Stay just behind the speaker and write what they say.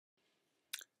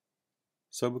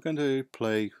So we're going to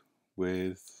play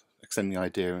with extending the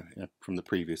idea from the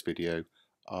previous video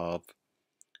of,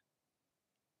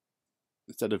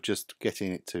 instead of just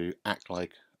getting it to act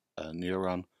like a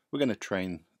neuron, we're going to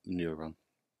train the neuron,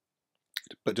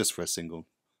 but just for a single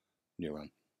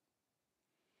neuron.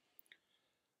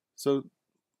 So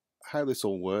how this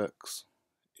all works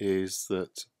is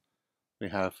that we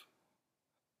have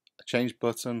a change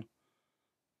button.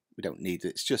 We don't need it,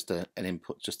 it's just an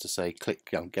input just to say click,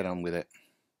 get on with it.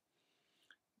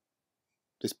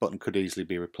 This button could easily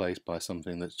be replaced by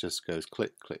something that just goes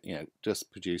click, click,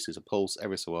 just produces a pulse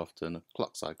every so often, a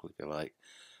clock cycle if you like,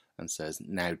 and says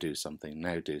now do something,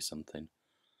 now do something.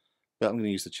 But I'm going to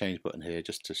use the change button here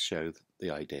just to show the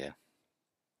idea.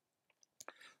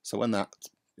 So when that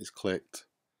is clicked,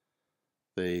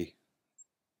 the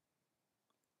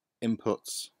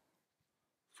inputs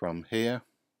from here,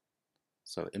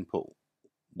 so input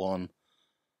 1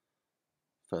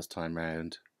 first time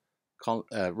round,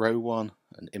 row 1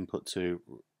 and input 2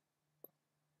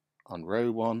 on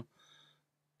row 1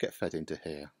 get fed into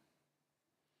here,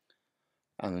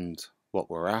 and what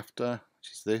we're after,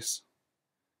 which is this,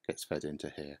 gets fed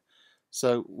into here.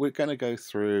 So we're going to go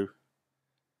through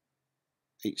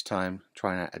each time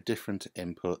trying out a different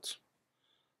input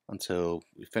until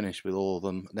we finish with all of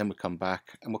them, and then we'll come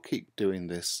back and we'll keep doing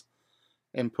this.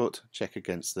 Input, check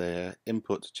against there,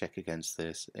 input, check against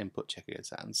this, input, check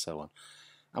against that, and so on.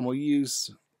 And we'll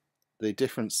use the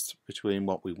difference between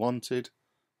what we wanted,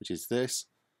 which is this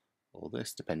or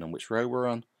this, depending on which row we're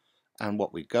on, and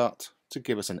what we got to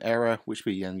give us an error, which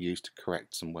we then use to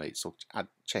correct some weights or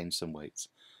change some weights.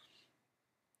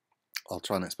 I'll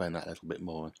try and explain that a little bit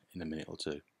more in a minute or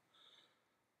two.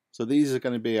 So these are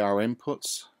going to be our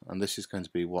inputs, and this is going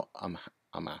to be what I'm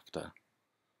after.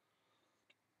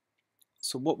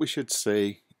 So what we should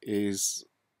see is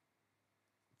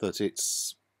that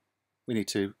we need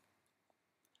to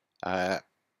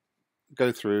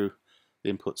go through the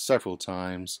input several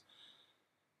times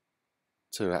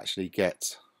to actually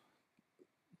get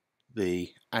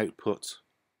the output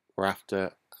we're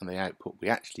after and the output we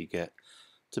actually get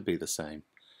to be the same.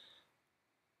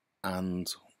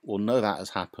 And we'll know that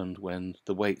has happened when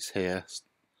the weights here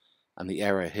and the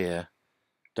error here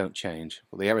don't change.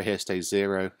 Well, the error here stays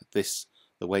 0,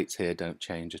 the weights here don't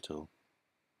change at all.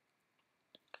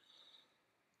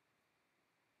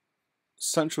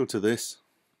 Central to this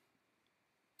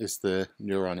is the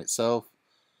neuron itself.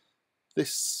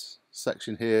 This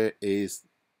section here is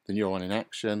the neuron in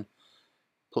action.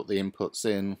 Put the inputs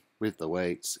in with the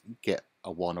weights, get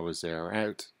a 1 or a 0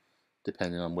 out,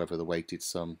 depending on whether the weighted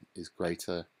sum is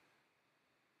greater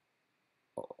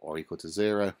or equal to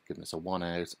 0, giving us a 1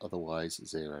 out, otherwise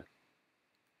 0.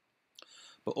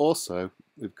 But also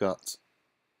we've got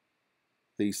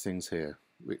these things here,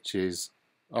 which is,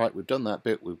 alright, we've done that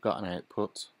bit, we've got an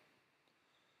output.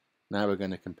 Now we're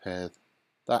going to compare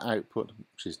that output,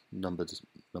 which is number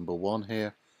 1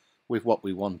 here, with what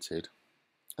we wanted,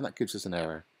 and that gives us an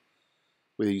error.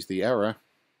 We use the error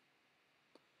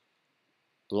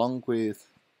along with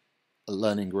a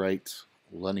learning rate,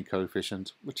 or learning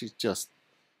coefficient, which is just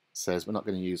says we're not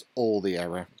going to use all the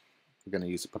error, we're going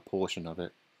to use a proportion of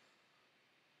it.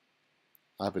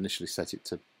 I've initially set it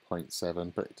to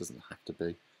 0.7, but it doesn't have to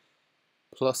be.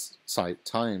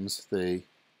 Times the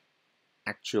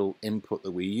actual input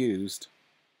that we used.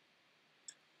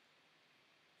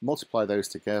 Multiply those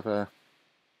together,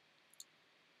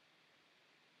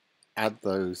 add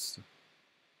those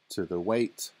to the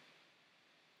weight.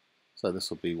 So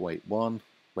this will be weight 1,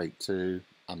 weight 2,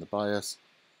 and the bias.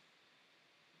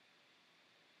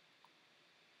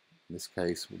 In this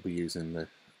case, we'll be using the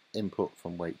input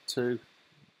from weight 2,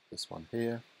 this one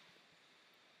here.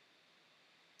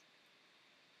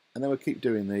 And then we'll keep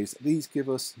doing these. These give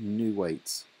us new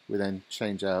weights. We then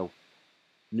change our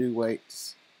new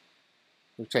weights.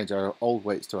 We'll change our old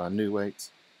weights to our new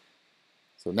weights.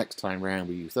 So next time round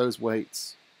we use those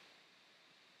weights,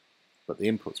 but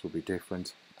the inputs will be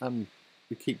different, and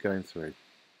we keep going through.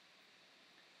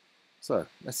 So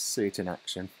let's see it in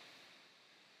action.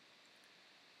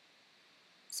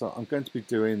 So I'm going to be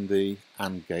doing the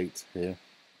AND gate here.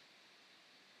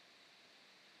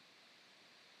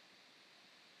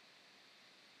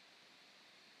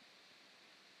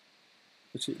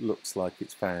 Which it looks like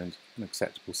it's found an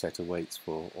acceptable set of weights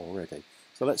for already.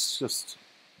 So let's just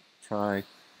try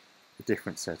a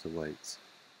different set of weights.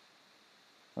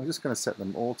 I'm just going to set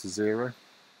them all to 0.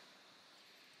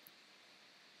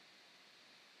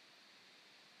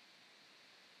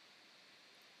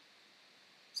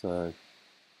 So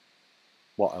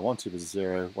what I wanted was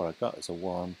 0, what I got is a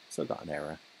 1, so I got an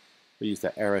error. We use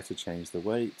that error to change the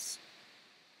weights.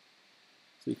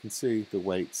 So you can see the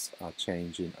weights are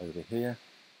changing over here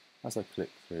as I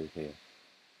click through here.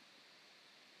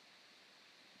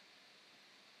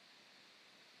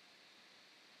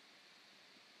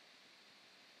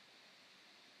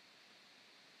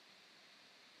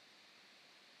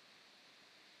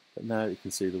 But now you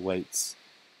can see the weights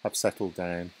have settled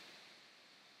down.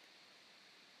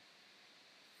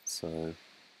 So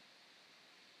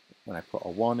when I put a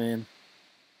 1 in,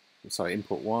 sorry,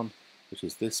 input 1, which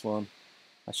is this one,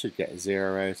 I should get a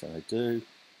 0 out, and I do.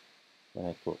 When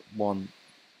I put 1,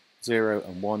 0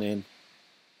 and 1 in,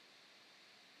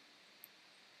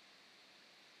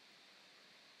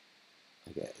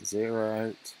 I get a 0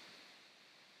 out.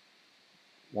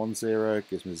 1, 0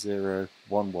 gives me 0,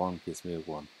 1, 1 gives me a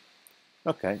 1.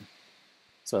 Okay,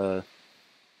 so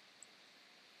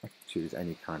I can choose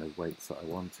any kind of weights that I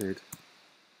wanted.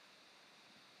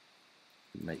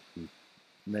 Make them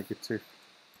negative.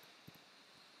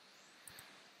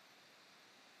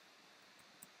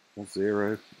 Or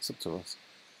 0, it's up to us.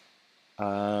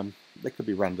 They could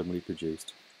be randomly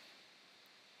produced.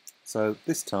 So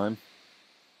this time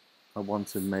I want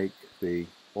to make the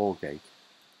OR gate.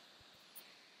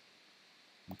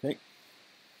 Okay.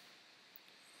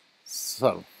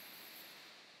 So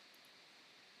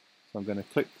I'm going to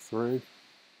click through.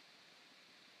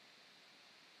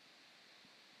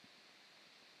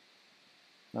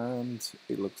 And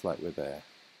it looks like we're there.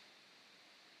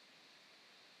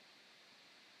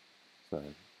 So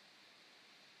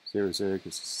 0, 0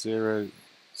 gives us 0,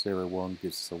 0, 1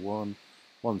 gives us a 1,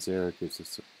 1, 0 gives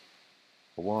us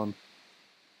a 1,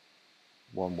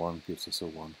 1, 1 gives us a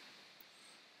 1.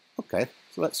 Okay,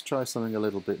 so let's try something a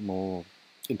little bit more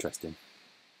interesting.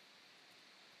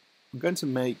 I'm going to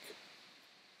make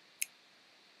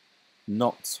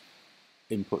not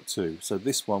input 2, so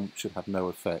this one should have no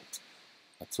effect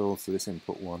at all, so this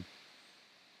input 1.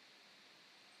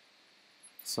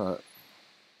 So it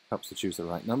helps to choose the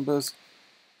right numbers.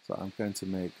 So I'm going to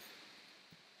make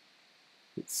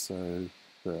it so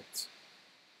that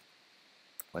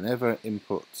whenever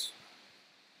input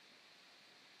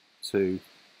 2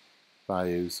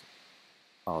 values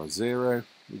are 0,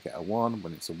 we get a 1.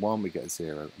 When it's a 1, we get a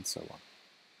 0, and so on.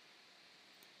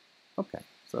 Okay,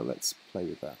 so let's play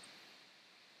with that.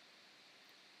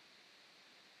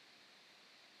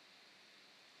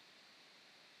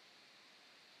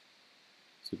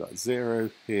 So we've got 0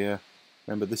 here.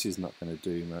 Remember, this is not going to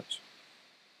do much.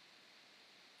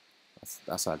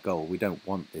 That's our goal. We don't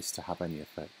want this to have any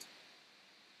effect.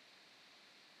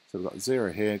 So we've got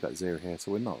 0 here, got 0 here,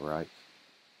 so we're not right.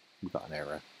 We've got an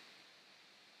error.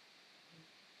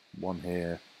 1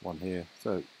 here, 1 here,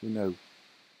 so we know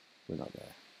we're not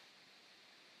there.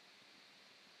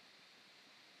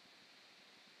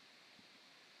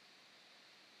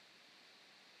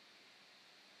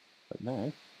 But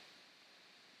now,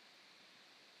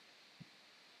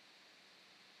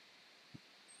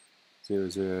 zero,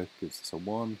 0 gives us a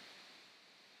 1,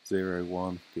 0,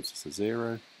 1 gives us a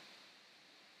 0,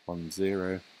 1,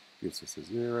 0 gives us a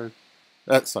 0,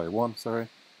 sorry, 1, sorry,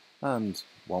 and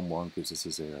 1, 1 gives us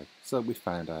a 0. So we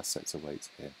found our sets of weights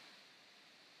here.